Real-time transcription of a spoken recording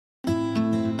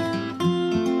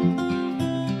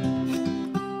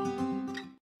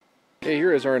Okay,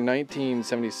 here is our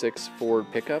 1976 Ford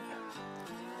pickup,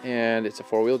 and it's a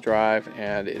four-wheel drive,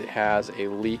 and it has a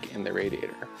leak in the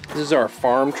radiator. This is our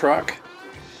farm truck,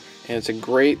 and it's a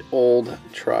great old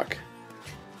truck.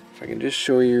 If I can just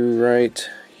show you right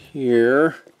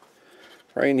here.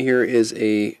 Right in here is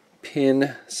a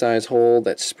pin size hole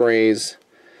that sprays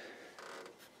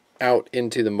out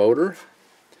into the motor,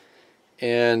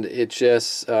 and it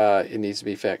just it needs to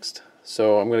be fixed.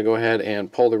 So I'm going to go ahead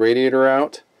and pull the radiator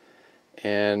out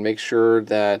and make sure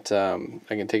that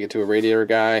I can take it to a radiator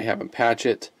guy, have him patch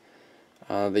it.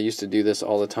 They used to do this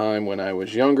all the time when I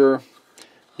was younger.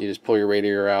 You just pull your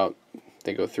radiator out,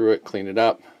 they go through it, clean it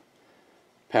up,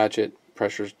 patch it,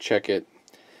 pressure check it.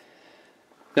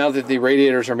 Now that the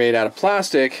radiators are made out of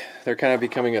plastic, they're kind of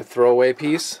becoming a throwaway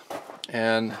piece,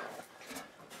 and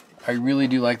I really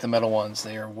do like the metal ones.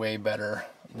 They are way better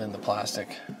than the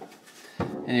plastic.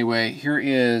 Anyway, here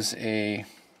is a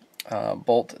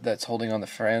bolt that's holding on the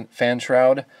fan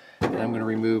shroud, and I'm going to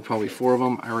remove probably 4 of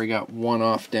them. I already got one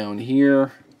off down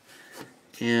here,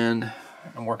 and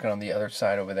I'm working on the other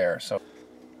side over there. So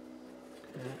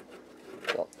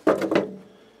there's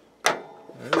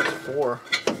 4.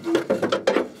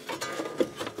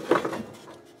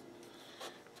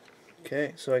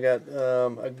 Okay, so I got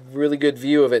a really good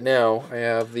view of it now. I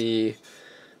have the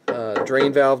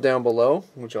drain valve down below,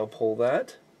 which I'll pull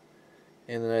that.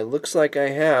 And then it looks like I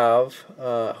have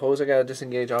a hose I got to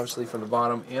disengage, obviously, from the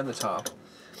bottom and the top.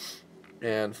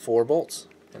 And 4 bolts.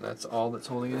 And that's all that's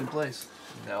holding it in place.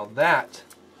 Now that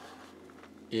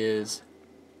is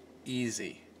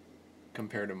easy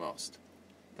compared to most.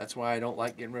 That's why I don't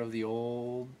like getting rid of the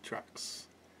old trucks.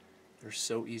 They're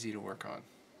so easy to work on.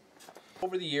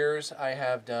 Over the years, I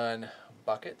have done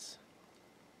buckets.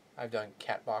 I've done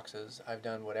cat boxes. I've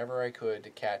done whatever I could to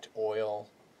catch oil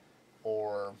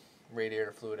or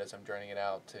radiator fluid as I'm draining it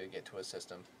out to get to a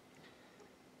system.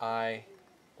 I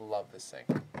love this thing.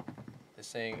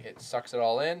 This thing, it sucks it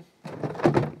all in,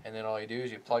 and then all you do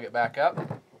is you plug it back up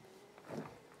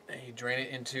and you drain it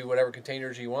into whatever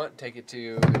containers you want, take it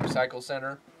to the recycle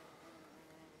center.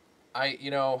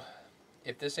 You know,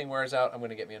 if this thing wears out, I'm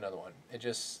going to get me another one. It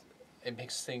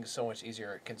makes things so much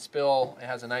easier. It can spill, it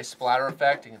has a nice splatter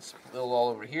effect, it can spill all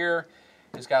over here.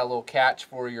 It's got a little catch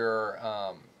for your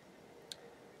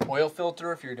oil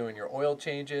filter if you're doing your oil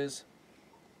changes.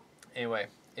 Anyway,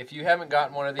 if you haven't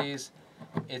gotten one of these,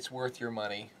 it's worth your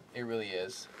money. It really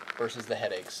is, versus the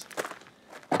headaches.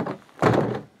 So I'm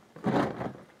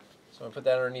going to put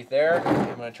that underneath there.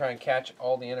 I'm going to try and catch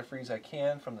all the antifreeze I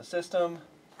can from the system.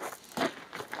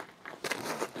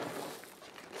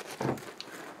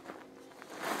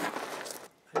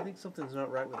 I think something's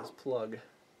not right with this plug.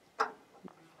 Oh,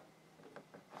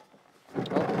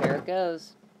 there it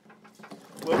goes.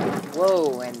 Whoa.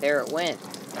 Whoa, and there it went.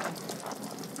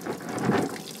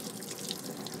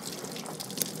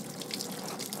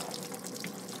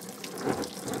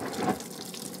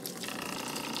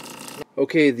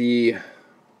 Okay, the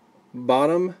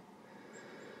bottom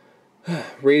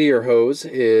radiator hose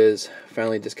is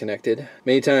finally disconnected.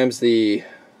 Many times the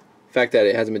fact that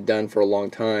it hasn't been done for a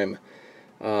long time,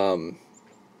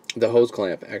 the hose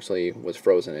clamp actually was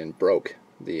frozen and broke.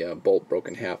 The bolt broke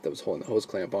in half that was holding the hose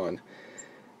clamp on.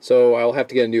 So I'll have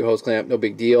to get a new hose clamp, no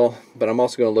big deal, but I'm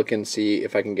also going to look and see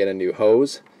if I can get a new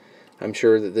hose. I'm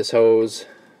sure that this hose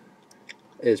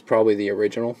is probably the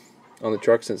original on the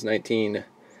truck since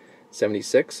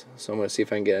 1976, so I'm going to see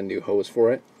if I can get a new hose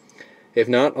for it. If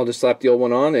not, I'll just slap the old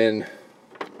one on and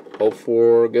hope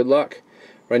for good luck.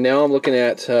 Right now I'm looking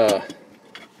at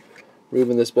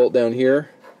removing this bolt down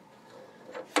here,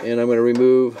 and I'm going to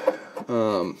remove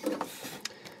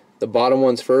the bottom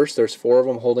ones first. There's 4 of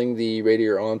them holding the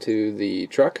radiator onto the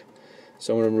truck.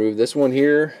 So I'm going to remove this one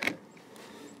here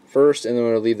first, and then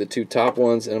I'm going to leave the 2 top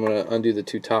ones, and I'm going to undo the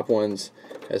 2 top ones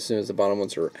as soon as the bottom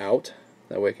ones are out.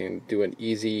 That way I can do an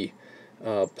easy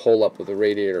pull up of the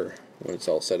radiator when it's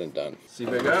all said and done. See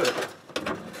if I got it.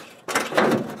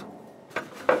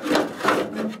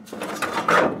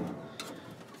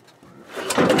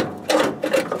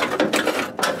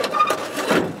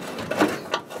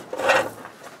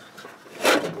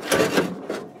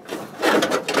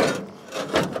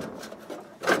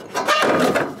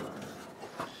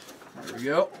 There we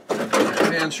go.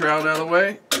 Fan shroud out of the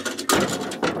way.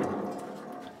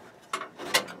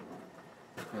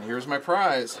 And here's my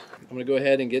prize. I'm going to go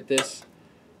ahead and get this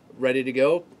ready to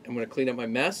go. I'm going to clean up my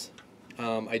mess.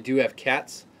 I do have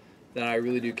cats that I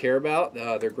really do care about.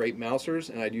 They're great mousers,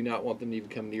 and I do not want them to even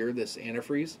come near this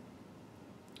antifreeze.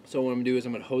 So what I'm going to do is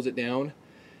I'm going to hose it down,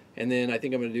 and then I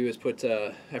think I'm going to do is put,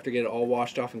 after I get it all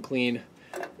washed off and clean,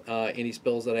 any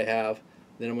spills that I have,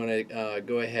 Then I'm going to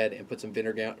go ahead and put some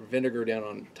vinegar down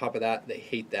on top of that. They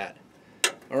hate that.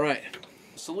 All right.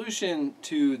 Solution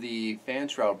to the fan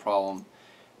shroud problem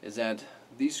is that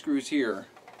these screws here,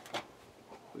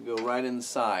 we go right in the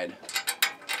side,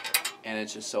 and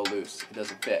it's just so loose. It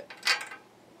doesn't fit.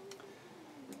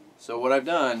 So what I've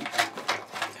done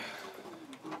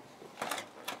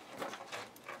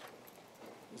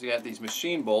is I got these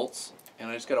machine bolts,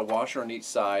 and I just got a washer on each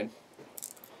side,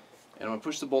 and I'm going to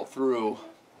push the bolt through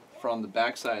from the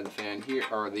back side of the fan here,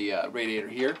 or the radiator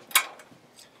here,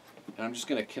 and I'm just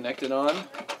going to connect it on.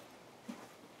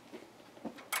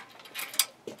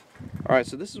 Alright,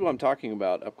 so this is what I'm talking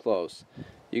about up close.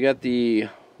 You got the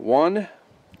 1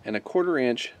 1/4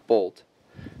 inch bolt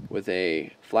with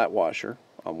a flat washer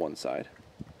on one side,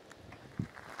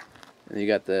 and you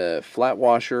got the flat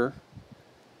washer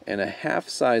and a half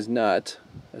size nut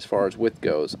as far as width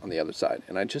goes on the other side,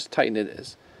 and I just tighten it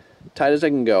as tight as I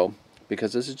can go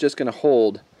because this is just going to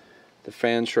hold the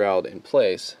fan shroud in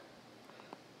place.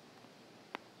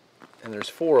 And there's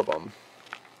 4 of them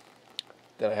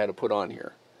that I had to put on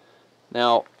here.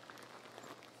 Now,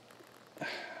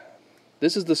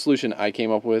 this is the solution I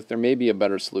came up with. There may be a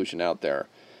better solution out there,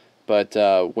 but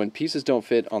when pieces don't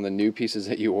fit on the new pieces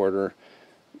that you order,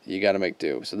 you got to make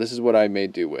do. So this is what I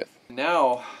made do with.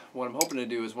 Now, what I'm hoping to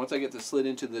do is once I get this slid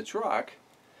into the truck,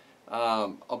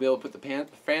 I'll be able to put the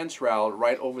fan shroud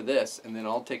right over this, and then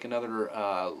I'll take another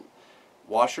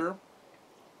washer,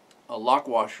 a lock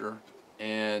washer,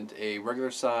 and a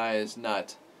regular size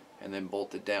nut, and then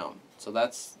bolt it down. So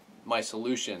that's my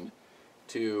solution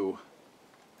to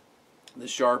the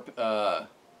sharp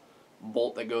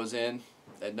bolt that goes in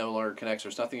that no longer connects.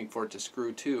 There's nothing for it to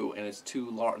screw to, and it's too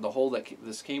large. The hole that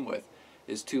this came with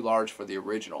is too large for the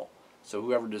original. So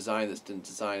whoever designed this didn't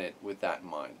design it with that in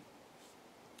mind.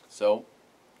 So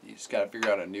you just got to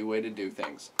figure out a new way to do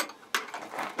things.